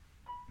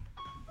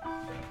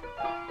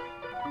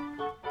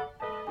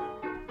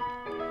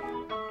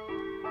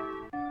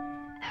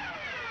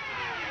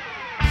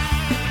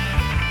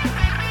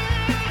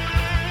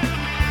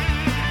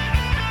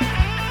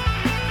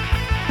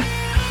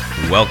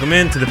Welcome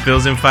in to the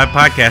Phils in 5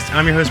 podcast.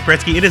 I'm your host,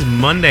 Bretsky. It is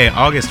Monday,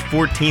 August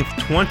 14th,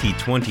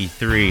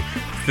 2023. The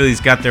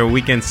Phillies got their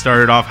weekend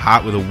started off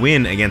hot with a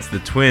win against the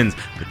Twins,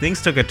 but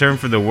things took a turn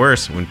for the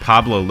worse when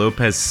Pablo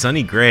Lopez,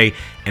 Sonny Gray,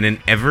 and an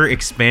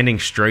ever-expanding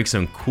strike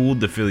zone cooled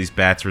the Phillies'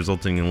 bats,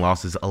 resulting in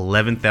losses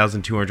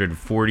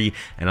 11,240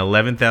 and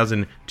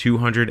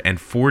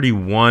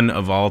 11,241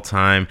 of all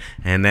time,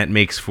 and that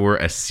makes for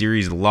a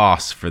series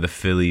loss for the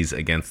Phillies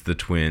against the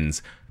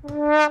Twins.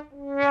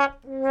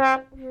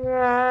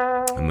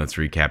 And let's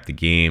recap the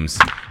games.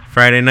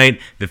 Friday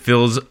night, the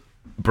Phils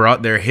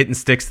brought their hitting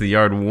sticks to the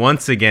yard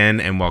once again,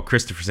 and while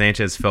Christopher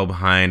Sanchez fell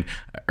behind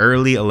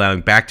early, allowing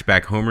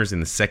back-to-back homers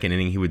in the second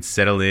inning, he would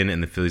settle in,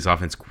 and the Phillies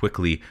offense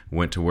quickly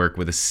went to work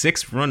with a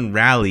 6-run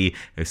rally.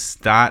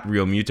 Stott,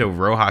 Realmuto,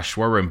 Rojas,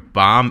 Schwarber,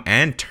 Baum,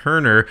 and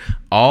Turner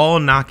all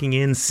knocking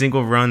in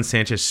single runs.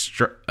 Sanchez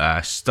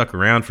stuck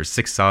around for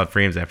 6 solid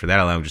frames after that,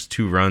 allowing just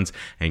 2 runs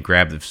and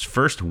grabbed his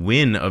first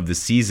win of the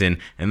season,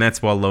 and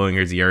that's while lowering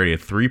his ERA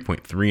to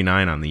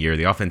 3.39 on the year.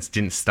 The offense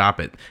didn't stop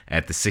it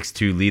at the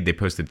 6-2 lead. They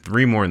posted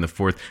 3 more in the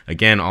fourth,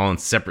 again all in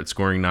separate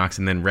scoring knocks,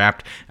 and then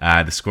wrapped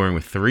the scoring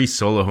with 3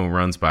 solo home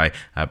runs by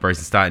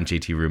Bryson Stott and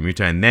JT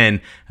Realmuto, and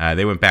then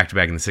they went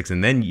back-to-back in the sixth,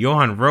 and then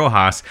Johan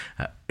Rojas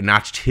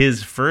notched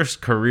his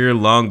first career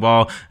long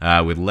ball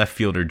with left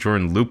fielder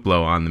Jordan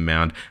Luplow on the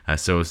mound.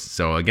 So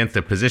against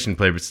a position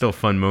player, but still a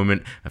fun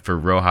moment for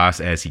Rojas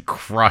as he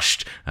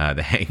crushed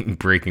the hanging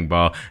breaking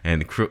ball,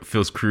 and the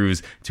Phils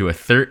cruise to a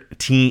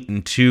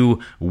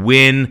 13-2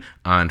 win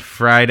on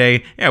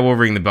Friday. Yeah, we'll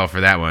ring the bell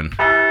for that one.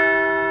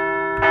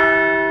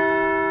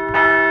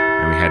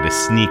 We had to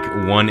sneak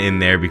one in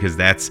there because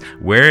that's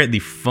where the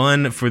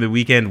fun for the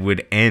weekend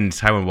would end.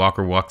 Taijuan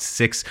Walker walked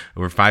 6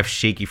 over 5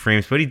 shaky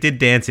frames, but he did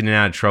dance in and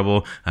out of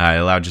trouble.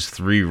 Allowed just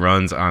 3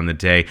 runs on the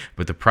day.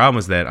 But the problem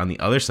was that on the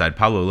other side,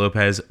 Pablo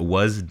Lopez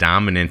was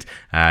dominant.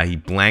 He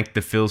blanked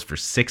the Phils for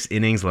 6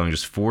 innings, allowing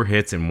just 4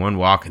 hits and 1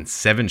 walk and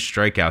 7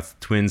 strikeouts. The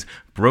Twins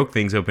broke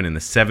things open in the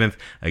 7th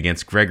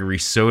against Gregory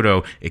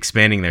Soto,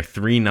 expanding their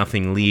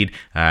 3-0 lead.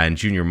 And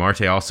Junior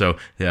Marte also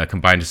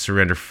combined to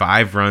surrender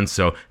 5 runs,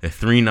 so the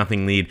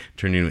 3-0 lead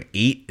turned into an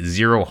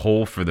 8-0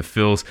 hole for the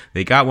Phils.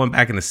 They got one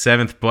back in the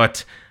 7th,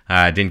 but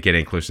didn't get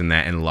any closer than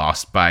that and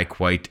lost by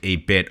quite a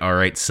bit. All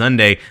right,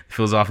 Sunday, the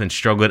Phils offense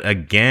struggled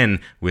again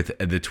with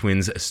the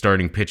Twins'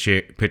 starting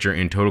pitcher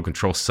in total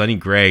control. Sonny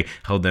Gray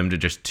held them to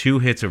just 2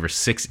 hits over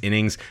 6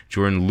 innings.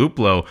 Jordan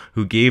Luplow,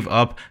 who gave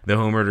up the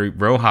homer to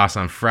Rojas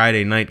on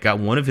Friday night, got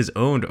one of his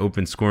own to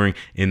open scoring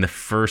in the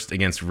first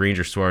against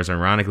Ranger Suarez,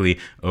 ironically,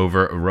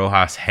 over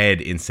Rojas'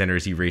 head in center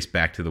as he raced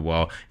back to the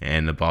wall,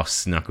 and the ball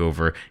snuck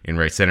over in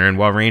right center. And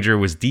while Ranger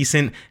was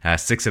decent,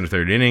 6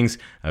 1/3 innings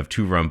of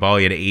 2-run ball,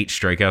 he had 8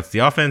 strikeouts. The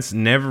offense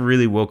never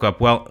really woke up.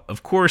 Well,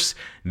 of course,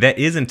 that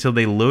is until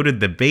they loaded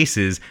the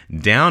bases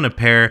down a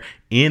pair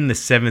in the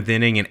 7th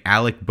inning, and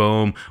Alec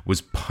Boehm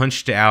was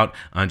punched out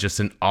on just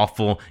an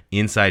awful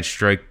inside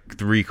strike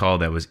 3 call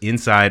that was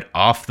inside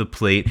off the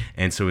plate.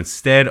 And so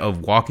instead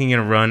of walking in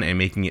a run and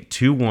making it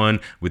 2-1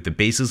 with the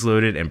bases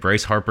loaded and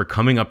Bryce Harper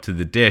coming up to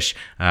the dish,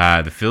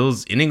 the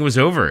Phils inning was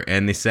over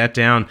and they sat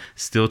down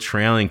still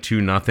trailing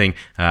 2-0.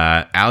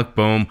 Alec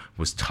Boehm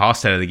was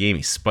tossed out of the game.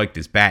 He spiked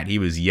his bat. He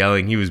was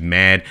yelling. He was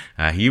mad.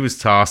 He was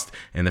tossed,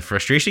 and the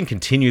frustration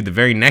continued the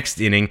very next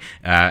inning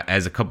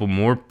as a couple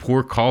more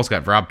poor calls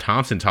got Rob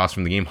Thompson tossed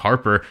from the game.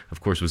 Harper,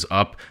 of course, was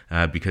up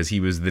because he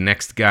was the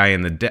next guy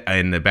in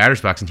the batter's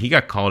box, and he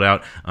got called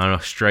out on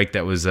a strike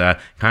that was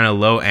kind of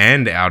low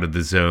and out of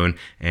the zone,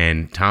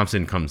 and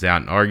Thompson comes out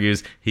and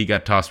argues. He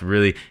got tossed.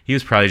 Really, he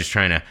was probably just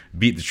trying to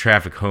beat the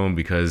traffic home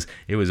because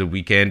it was a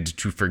weekend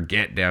to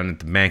forget down at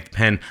the bank. The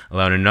Pen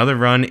allowed another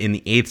run in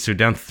the 8th, so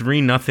down 3-0.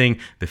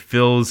 The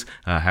Phils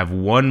have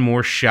one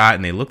more shot,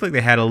 and they looked like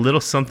they had a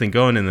little something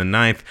going in the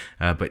 9th,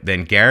 but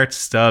then Garrett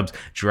Stubbs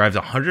drives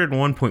a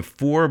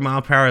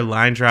 101.4-mile-per-hour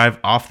line drive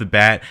off the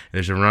bat.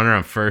 There's a runner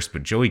on first,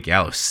 but Joey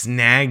Gallo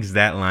snags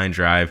that line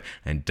drive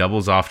and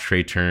doubles off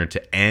Trey Turner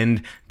to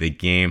end the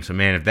game. So,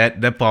 man, if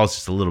that ball's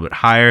just a little bit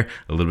higher,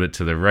 a little bit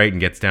to the right, and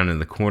gets down in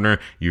the corner,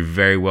 you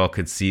very well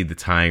could see the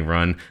tying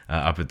run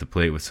up at the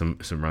plate with some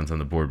runs on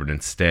the board, but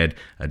instead,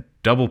 a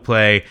double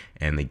play,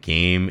 and the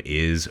game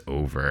is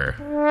over.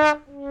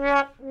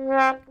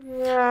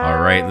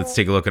 All right, let's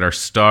take a look at our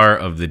star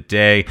of the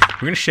day.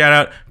 We're going to shout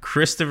out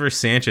Christopher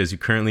Sanchez, who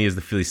currently is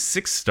the Phillies'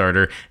 6th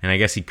starter, and I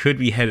guess he could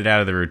be headed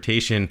out of the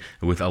rotation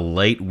with a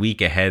light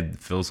week ahead. The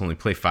Phillies only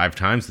play 5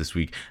 times this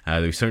week.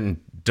 He certainly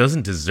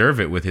doesn't deserve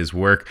it with his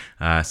work.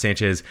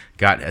 Sanchez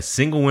got a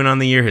single win on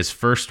the year, his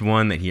first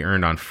one that he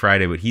earned on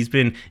Friday, but he's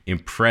been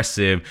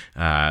impressive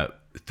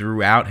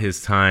throughout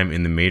his time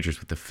in the majors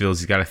with the Phillies.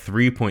 He's got a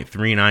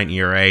 3.39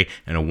 ERA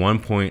and a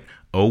 1.0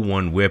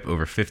 0-1 whip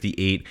over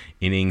 58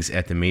 innings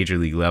at the major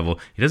league level.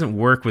 He doesn't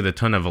work with a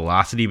ton of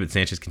velocity, but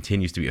Sanchez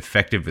continues to be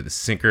effective with a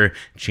sinker,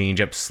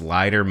 changeup,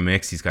 slider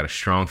mix. He's got a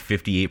strong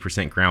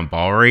 58% ground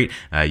ball rate,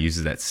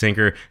 uses that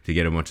sinker to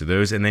get a bunch of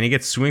those, and then he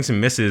gets swings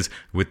and misses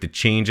with the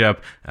changeup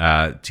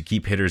to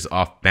keep hitters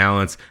off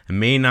balance. It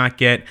may not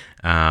get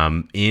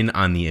in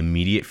on the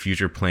immediate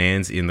future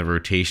plans in the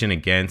rotation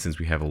again, since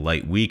we have a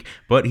light week,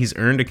 but he's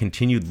earned a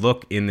continued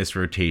look in this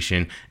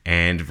rotation,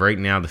 and right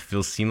now the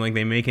Phils seem like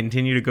they may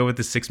continue to go with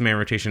the 6-man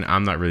rotation.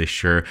 I'm not really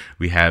sure.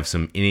 We have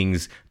some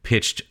innings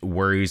pitched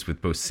worries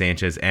with both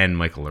Sanchez and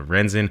Michael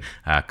Lorenzen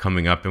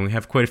coming up, and we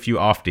have quite a few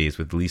off days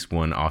with at least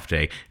one off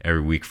day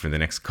every week for the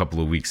next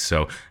couple of weeks.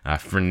 So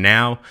for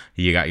now,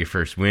 you got your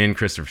first win,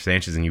 Christopher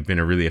Sanchez, and you've been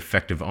a really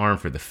effective arm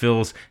for the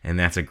Phils, and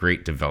that's a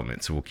great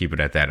development. So we'll keep it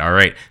at that. All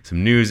right,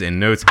 some news and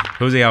notes.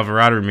 Jose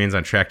Alvarado remains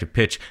on track to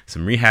pitch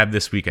some rehab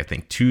this week, I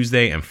think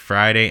Tuesday and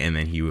Friday, and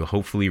then he will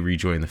hopefully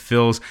rejoin the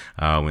Phils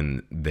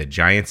when the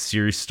Giants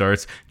series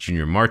starts.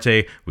 Junior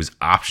Marte was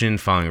optioned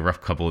following a rough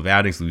couple of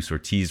outings. Luis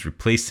Ortiz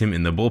replaced him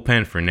in the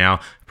bullpen for now.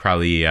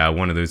 Probably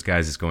one of those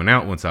guys is going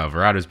out once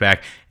Alvarado's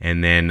back.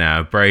 And then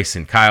Bryce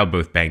and Kyle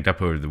both banged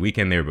up over the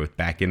weekend. They were both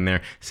back in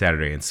there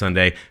Saturday and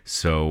Sunday.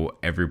 So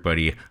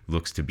everybody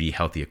looks to be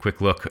healthy. A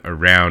quick look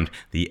around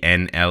the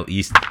NL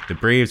East. The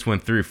Braves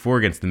went 3-4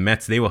 against the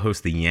Mets. They will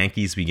host the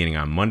Yankees beginning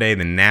on Monday.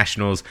 The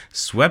Nationals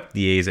swept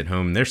the A's at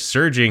home. They're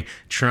surging,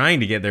 trying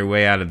to get their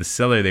way out of the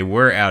cellar. They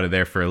were out of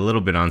there for a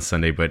little bit on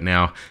Sunday, but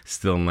now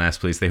still in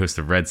last place. They host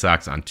the Red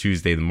Sox on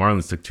Tuesday. The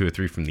Marlins took 2 of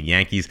 3 from the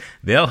Yankees.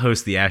 They'll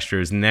host the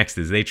Astros next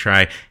as they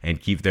try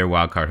and keep their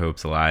wild card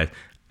hopes alive.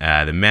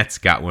 The Mets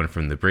got one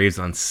from the Braves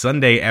on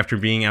Sunday after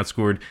being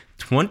outscored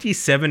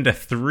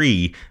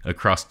 27-3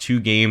 across 2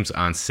 games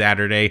on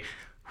Saturday.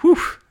 Whew,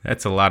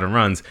 that's a lot of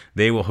runs.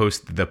 They will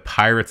host the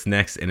Pirates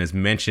next, and as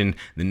mentioned,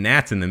 the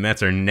Nats and the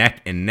Mets are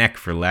neck and neck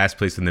for last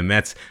place, and the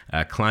Mets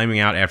climbing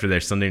out after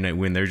their Sunday night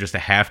win. They're just a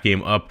half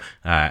game up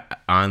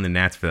on the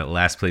Nats for that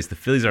last place. The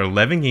Phillies are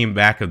 11 game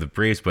back of the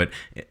Braves, but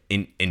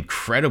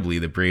incredibly,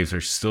 the Braves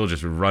are still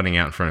just running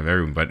out in front of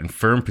everyone. But in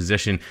firm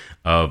position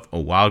of a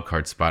wild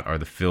card spot are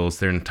the Phils.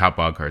 They're in the top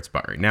wild card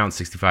spot right now in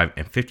 65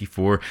 and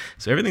 54.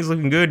 So everything's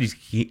looking good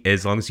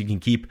as long as you can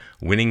keep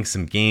winning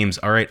some games.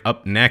 All right,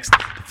 up next,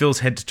 the Phils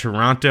head to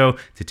Toronto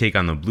to take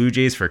on the Blue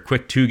Jays for a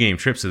quick 2-game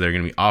trip. So they're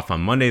going to be off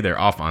on Monday. They're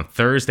off on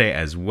Thursday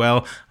as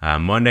well.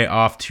 Monday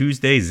off.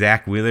 Tuesday,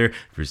 Zach Wheeler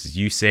versus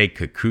Yusei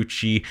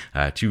Kikuchi,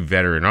 2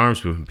 veteran arms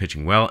who have been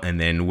pitching well. And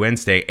then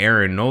Wednesday,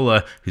 Aaron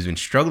Nola, who's been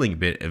struggling a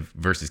bit,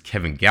 versus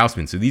Kevin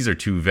Gausman. So these are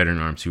 2 veteran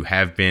arms who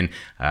have been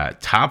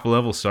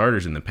top-level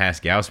starters in the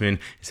past. Gausman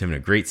is having a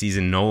great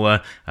season.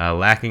 Nola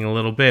lacking a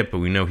little bit, but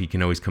we know he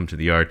can always come to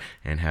the yard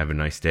and have a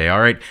nice day.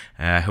 All right,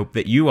 I hope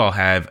that you all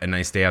have a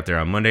nice day out there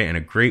on Monday and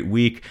a great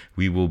week.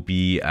 We will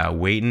be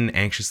waiting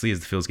anxiously as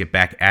the Phils get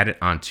back at it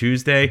on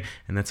Tuesday.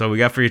 And that's all we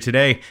got for you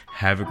today.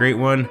 Have a great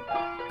one.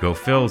 Go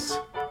Phils.